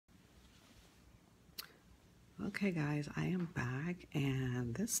Okay guys, I am back,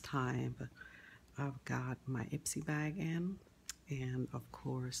 and this time I've got my Ipsy bag in, and of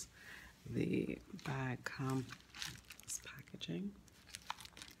course the bag comes packaging.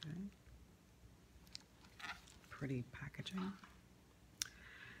 Okay. Pretty packaging.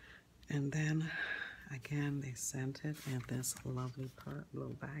 And then again they sent it in this lovely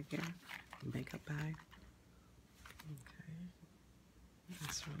little bag here, makeup bag. Okay,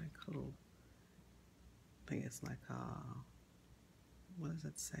 that's really cool. I think it's like what does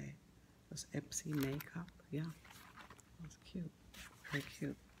it say? It's Ipsy makeup. Yeah, that's cute. Very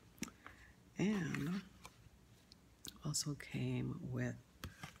cute. And also came with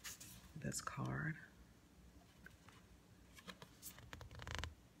this card.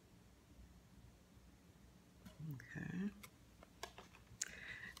 Okay.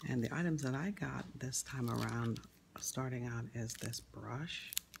 And the items that I got this time around, starting out, is this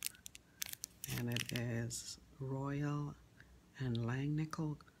brush. And it is Royal and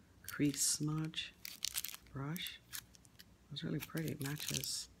Langnickel Crease Smudge brush. It's really pretty. It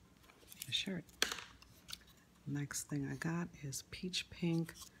matches the shirt. Next thing I got is peach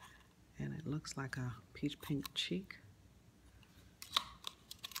pink, and it looks like a peach pink cheek.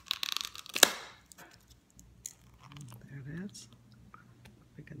 There it is.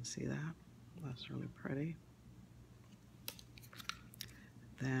 If you can see that, that's really pretty.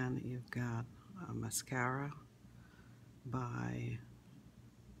 Then you've got a mascara by,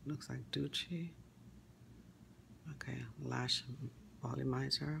 looks like Ducci. Okay, lash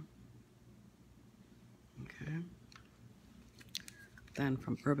volumizer. Okay. Then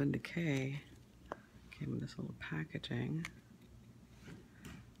from Urban Decay came in this little packaging.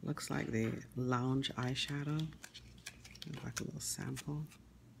 Looks like the lounge eyeshadow. Like a little sample.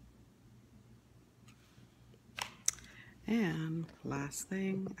 And last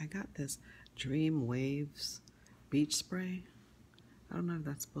thing, I got this Dream Waves beach spray. I don't know if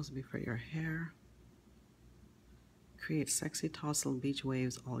that's supposed to be for your hair. Create sexy tousle beach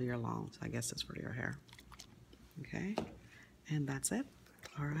waves all year long. So I guess it's for your hair. Okay, and that's it.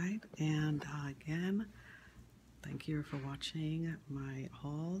 All right, and again, thank you for watching my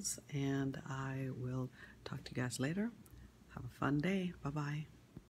hauls, and I will talk to you guys later. Have a fun day. Bye-bye.